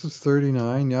 This is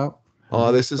 39. Yep, and Oh,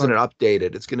 he's this isn't stuck.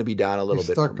 updated. It's going to be down a little He's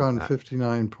bit stuck from on that.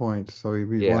 59 points, so he'd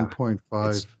be Yeah, it's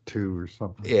 1.52 or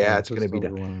something like yeah, that, it's going to just be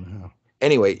over down. 1.5.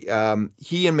 Anyway,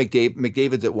 he and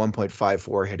McDavid's at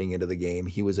 1.54 heading into the game.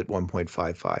 He was at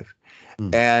 1.55, Hmm.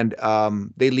 and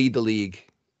they lead the league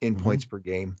in Mm-hmm. points per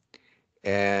game.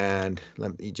 And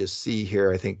let me just see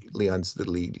here. I think Leon's the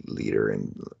leader,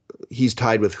 and he's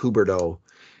tied with Huberdeau.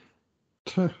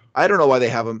 I don't know why they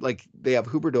have him. Like, they have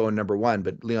Huberdeau in number one,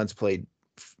 but Leon's played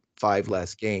 5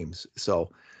 less games.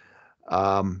 So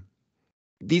um,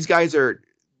 these guys are.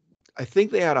 I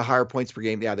think they had a higher points per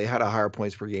game. Yeah, they had a higher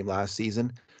points per game last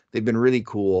season. They've been really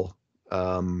cool,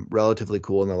 relatively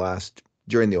cool in the last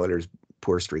during the Oilers'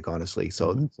 poor streak, honestly.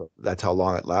 So Mm-hmm. that's how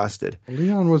long it lasted.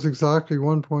 Leon was exactly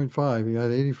 1.5. He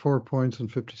had 84 points in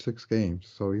 56 games,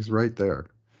 so he's right there.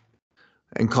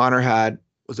 And Connor had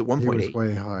was it He was 1.8?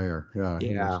 way higher. Yeah, he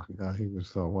was. Yeah, Yeah, he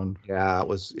was one yeah,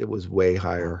 it was way uh,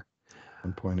 higher.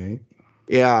 1.8.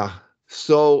 Yeah.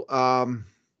 So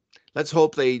let's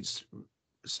hope they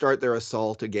start their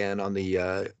assault again on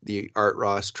the Art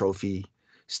Ross Trophy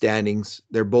standings.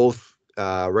 They're both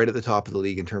right at the top of the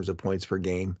league in terms of points per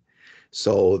game.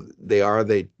 So they are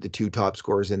the two top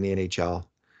scorers in the NHL.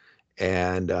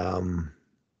 And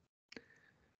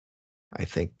I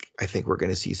think we're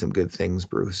going to see some good things,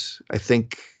 Bruce. I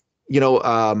think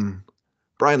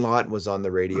Brian Lawton was on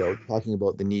the radio talking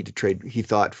about the need to trade. He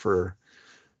thought for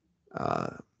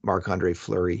uh, Marc-Andre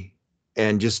Fleury,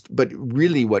 but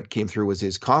really what came through was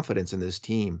his confidence in this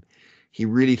team. He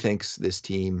really thinks this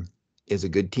team is a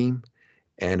good team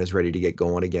and is ready to get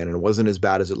going again. And it wasn't as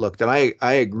bad as it looked. And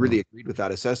I really agreed with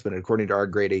that assessment. And according to our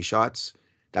grade A shots,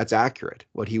 that's accurate.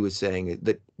 What he was saying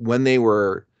that when they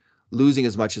were losing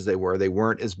as much as they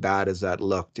weren't as bad as that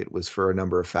looked. It was for a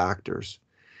number of factors,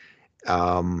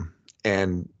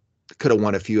 and could have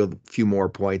won a few more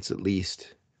points at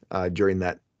least during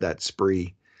that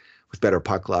spree with better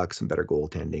puck luck, some better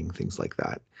goaltending, things like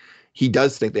that. He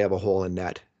does think they have a hole in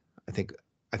net. I think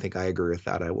I think I agree with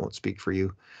that. I won't speak for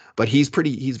you, but he's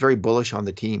very bullish on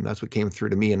the team. That's what came through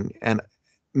to me, and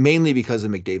mainly because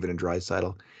of McDavid and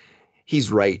Draisaitl.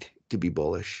 He's right to be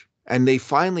bullish, and they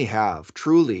finally have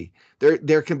truly.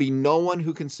 There can be no one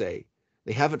who can say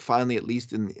they haven't finally, at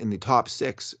least in the top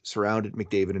six, surrounded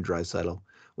McDavid and Draisaitl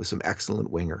with some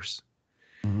excellent wingers.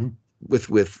 Mm-hmm.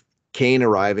 With Kane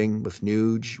arriving, with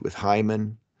Nuge, with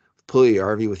Hyman, with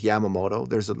Puljujarvi, with Yamamoto,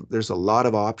 there's a lot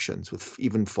of options. With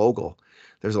even Fogle,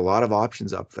 there's a lot of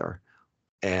options up there,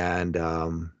 and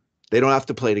they don't have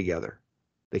to play together.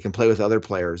 They can play with other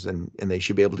players, and they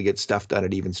should be able to get stuff done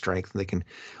at even strength, and they can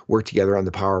work together on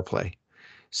the power play.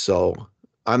 So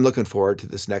I'm looking forward to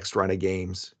this next run of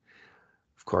games.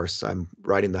 Of course, I'm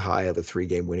riding the high of a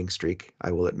 3-game winning streak.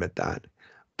 I will admit that,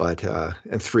 but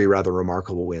and 3 rather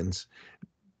remarkable wins.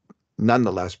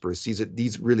 Nonetheless, Bruce,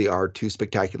 these really are 2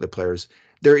 spectacular players.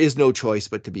 There is no choice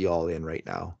but to be all in right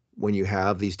now. When you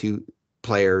have these 2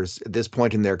 players at this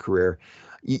point in their career,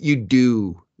 you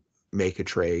do make a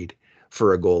trade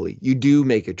for a goalie. You do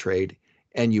make a trade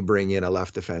and you bring in a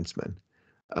left defenseman,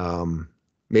 um,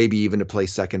 maybe even to play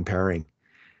second pairing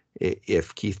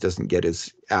if Keith doesn't get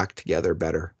his act together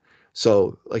better.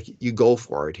 So like you go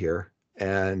for it here,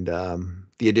 and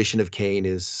the addition of Kane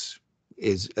is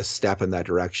a step in that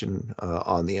direction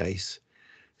on the ice.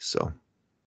 So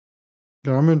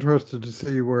Yeah, I'm interested to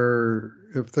see where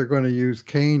if they're going to use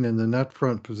Kane in the net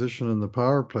front position in the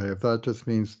power play, if that just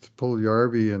means to pull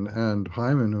Yarby and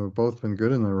Hyman, who have both been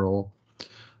good in their role,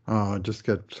 just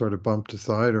get sort of bumped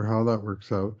aside, or how that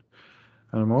works out.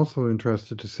 And I'm also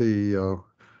interested to see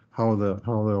how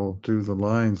they'll do the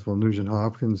lines. Will Nugent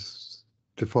Hopkins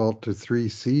default to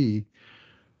 3C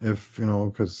if,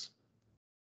 because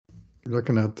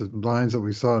looking at the lines that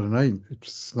we saw tonight,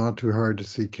 it's not too hard to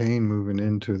see Kane moving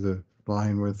into the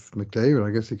line with McDavid.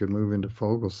 I guess he could move into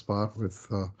Fogel's spot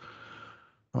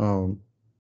um,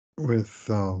 with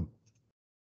uh,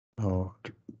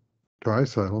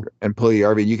 Draisaitl. and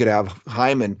Puljujarvi, you could have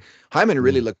Hyman. Hyman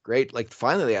really Mm. looked great. Like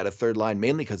finally, they had a third line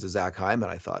mainly because of Zach Hyman.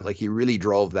 I thought like he really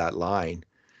drove that line,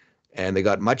 and they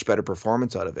got much better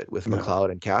performance out of it with Yeah.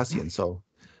 McLeod and Cassian. So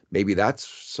maybe that's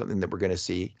something that we're going to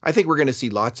see. I think we're going to see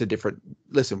lots of different.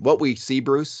 Listen, what we see,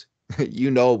 Bruce,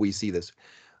 we see this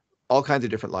all kinds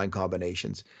of different line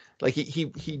combinations. Like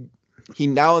he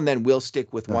now and then will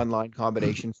stick with Yeah. one line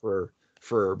combination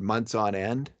for months on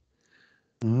end,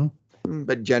 Mm-hmm.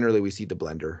 but generally we see the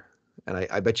blender, and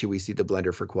I bet you we see the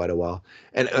blender for quite a while.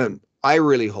 And I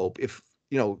really hope if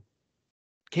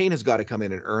Kane has got to come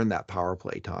in and earn that power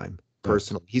play time. Yes.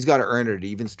 Personally, he's got to earn it at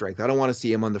even strength. I don't want to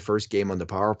see him on the first game on the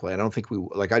power play. I don't think we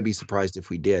like. I'd be surprised if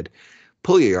we did.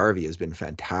 Puljujarvi has been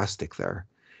fantastic there,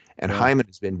 and Yeah. Hyman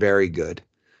has been very good.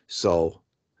 So,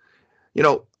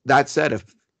 that said, if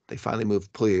they finally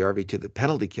move Puljujarvi to the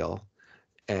penalty kill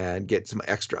and get some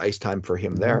extra ice time for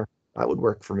him Mm-hmm. there, that would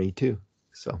work for me too.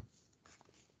 So,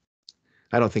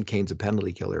 I don't think Kane's a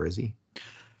penalty killer, is he?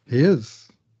 He is.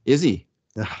 Is he?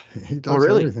 Yeah. He Oh, does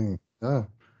really? everything. Yeah.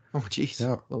 Oh, geez.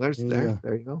 Yeah. Well, there's He, there.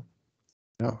 There you go.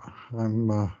 yeah.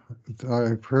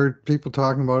 I've heard people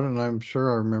talking about it, and I'm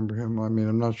sure I remember him. I mean,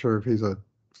 I'm not sure if he's a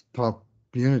top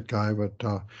unit guy, but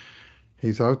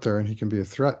he's out there and he can be a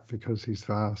threat because he's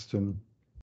fast and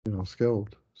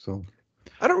skilled. So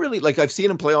I don't really like. I've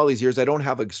seen him play all these years. I don't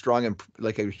have a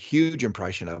like a huge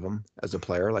impression of him as a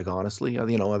player. Like honestly,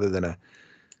 other than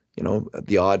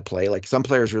the odd play. Like some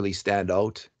players really stand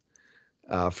out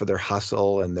for their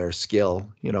hustle and their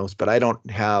skill. But I don't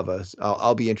have a.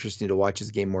 I'll be interested to watch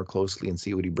his game more closely and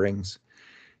see what he brings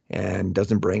and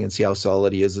doesn't bring, and see how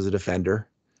solid he is as a defender.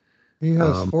 he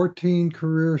has Um, 14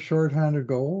 career shorthanded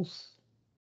goals,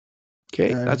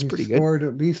 okay, and that's he's pretty good scored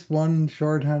at least one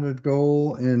shorthanded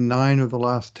goal in 9 of the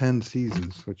last 10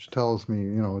 seasons, which tells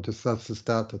me, just that's the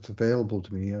stat that's available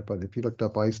to me. But if you looked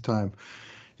up ice time,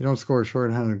 you don't score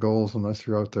shorthanded goals unless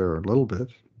you're out there a little bit,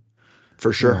 for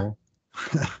you sure. know.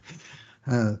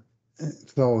 uh,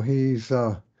 so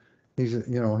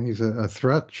he's a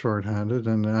threat shorthanded,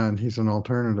 and he's an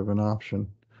alternative, an option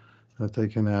that they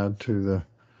can add to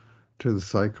the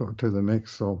cycle, to the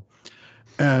mix. So,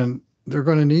 and they're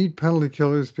going to need penalty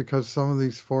killers because some of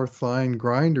these fourth line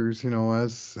grinders,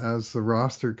 as the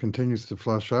roster continues to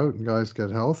flush out and guys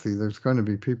get healthy, there's going to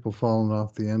be people falling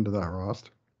off the end of that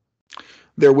roster.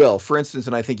 There will, for instance,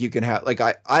 and I think you can have like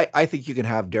I think you can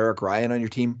have Derek Ryan on your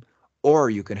team, or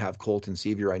you can have Colton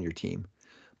Sevier on your team,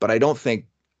 but I don't think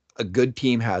a good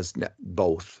team has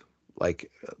both.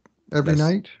 Like Every this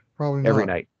night? Probably every not.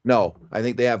 night. No, I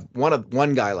think they have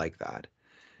one guy like that,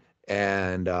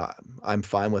 and I'm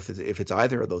fine with it if it's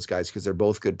either of those guys because they're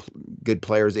both good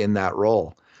players in that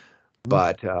role. Mm.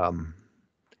 But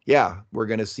yeah, we're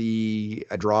going to see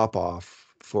a drop off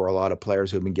for a lot of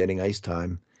players who've been getting ice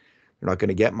time. They're not going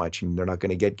to get much, and they're not going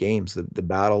to get games. The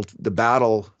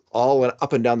battle all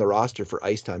up and down the roster for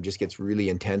ice time just gets really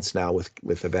intense now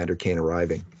with Evander Kane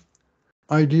arriving.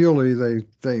 Ideally,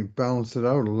 they balance it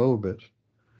out a little bit.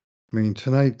 I mean,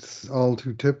 tonight's all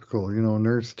too typical.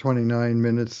 Nurse 29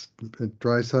 minutes,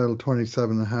 Draisaitl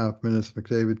 27.5 minutes,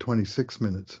 McDavid 26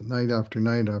 minutes, night after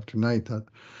night after night. That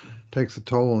takes a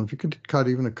toll. And if you could cut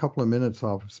even a couple of minutes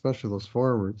off, especially those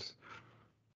forwards,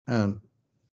 and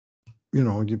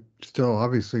you still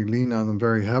obviously lean on them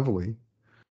very heavily,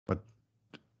 but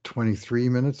 23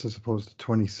 minutes as opposed to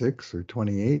 26 or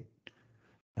 28.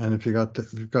 And if you've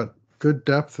got good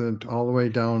depth and all the way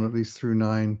down at least through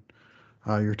nine,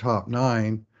 your top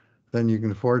nine, then you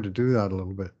can afford to do that a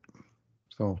little bit.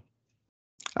 So,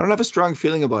 I don't have a strong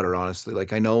feeling about it, honestly.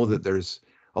 Like I know mm, that there's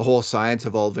a whole science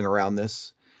evolving around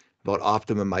this about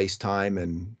optimum ice time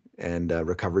and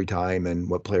recovery time and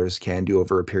what players can do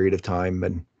over a period of time.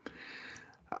 And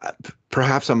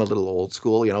perhaps I'm a little old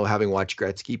school, having watched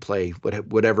Gretzky play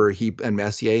whatever he and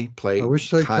Messier I play wish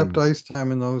they kept tons. ice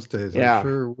time in those days. I Yeah.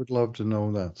 sure would love to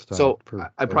know that stat So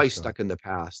for I'm probably those guys. stuck in the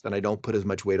past, and I don't put as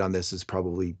much weight on this as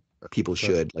probably people That's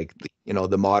should. Like,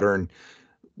 the modern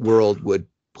world would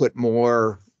put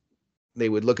more, they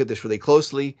would look at this really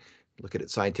closely, look at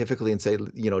it scientifically, and say,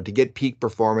 to get peak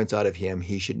performance out of him,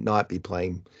 he should not be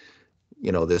playing,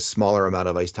 this smaller amount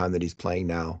of ice time that he's playing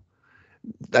now.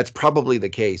 That's probably the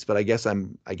case, but I guess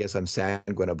I'm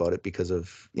sanguine about it because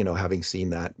of having seen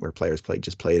that where players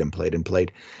just played and played and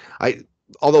played. I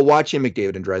Although watching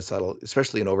McDavid and Draisaitl,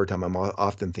 especially in overtime, I'm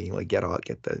often thinking like get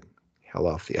the hell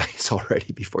off the ice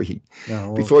already yeah.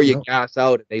 Well, before you gas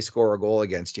out and they score a goal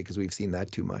against you because we've seen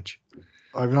that too much.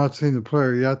 I've not seen the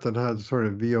player yet that had sort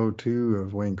of VO2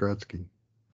 of Wayne Gretzky.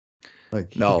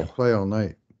 Like he could No, play all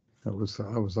night. That was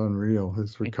unreal.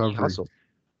 His and he recovery. hustled.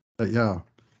 Yeah.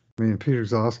 I mean, in Peter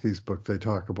Zosky's book, they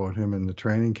talk about him in the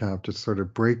training camp just sort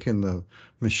of breaking the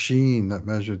machine that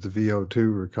measured the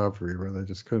VO2 recovery, where they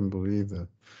just couldn't believe that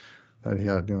he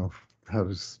had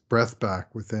his breath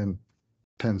back within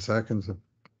 10 seconds of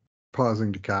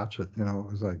pausing to catch it. It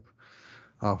was like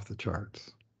off the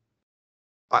charts.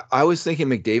 I was thinking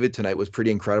McDavid tonight was pretty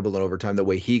incredible in overtime. The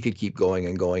way he could keep going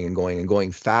and going and going and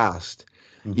going fast.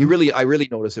 Hmm. I really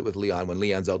notice it with Leon when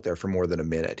Leon's out there for more than a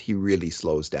minute. He really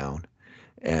slows down.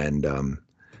 And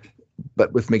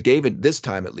but with McDavid this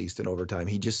time, at least in overtime,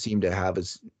 he just seemed to have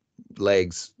his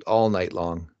legs all night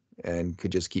long and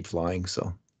could just keep flying.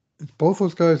 So Both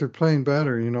those guys are playing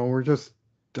better. We're just,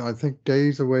 I think,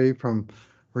 days away from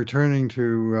returning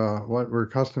to what we're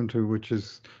accustomed to, which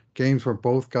is games where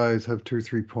both guys have 2,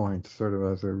 3 points, sort of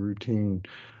as a routine.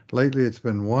 Lately, it's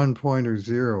been 1 point or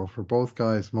zero for both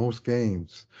guys most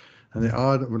games. And the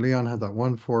odd, Leon had that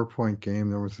 1 4 point game.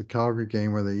 There was the Calgary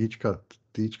game where they each got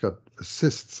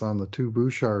assists on the two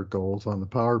Bouchard goals on the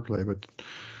power play. But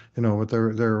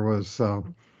there was uh,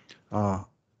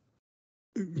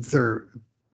 there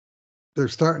they're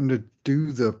starting to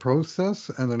do the process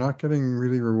and they're not getting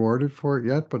really rewarded for it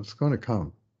yet, but it's going to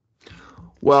come.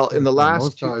 It's well, going to come.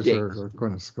 Those guys are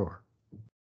going to score.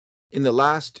 in the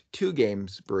last two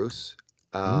games, Bruce,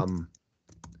 Hmm? um,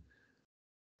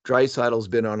 Draisaitl's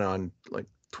been on like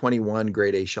 21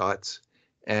 grade A shots,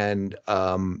 and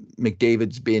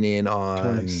McDavid's been in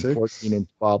on 14 26. and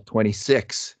 12,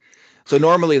 26. So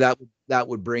normally that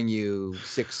would bring you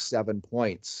 6, 7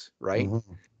 points, right?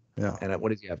 Hmm. Yeah, And what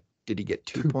did he have? Did he get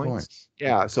two 2 points. points?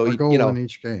 Yeah. So A goal in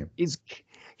each game. he's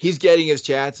he's getting his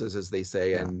chances, as they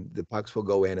say, Yeah. and the pucks will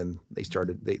go in. And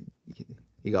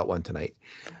he got one tonight.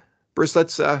 Bruce,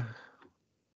 let's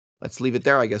leave it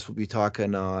there. I guess we'll be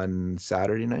talking on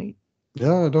Saturday night.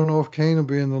 Yeah, I don't know if Kane will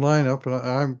be in the lineup,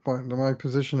 but my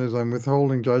position is I'm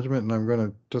withholding judgment, and I'm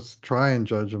going to just try and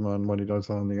judge him on what he does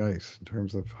on the ice in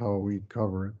terms of how we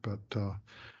cover it. But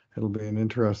it'll be an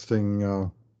interesting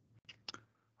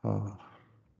uh,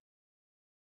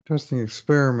 Interesting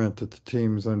experiment that the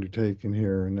team's undertaken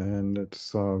here, and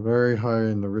it's very high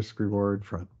in the risk reward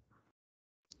front.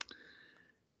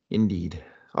 Indeed.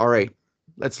 All right.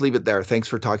 Let's leave it there. Thanks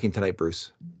for talking tonight,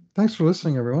 Bruce. Thanks for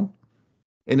listening, everyone.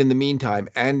 And in the meantime,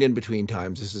 and in between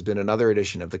times, this has been another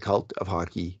edition of the Cult of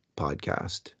Hockey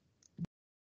podcast.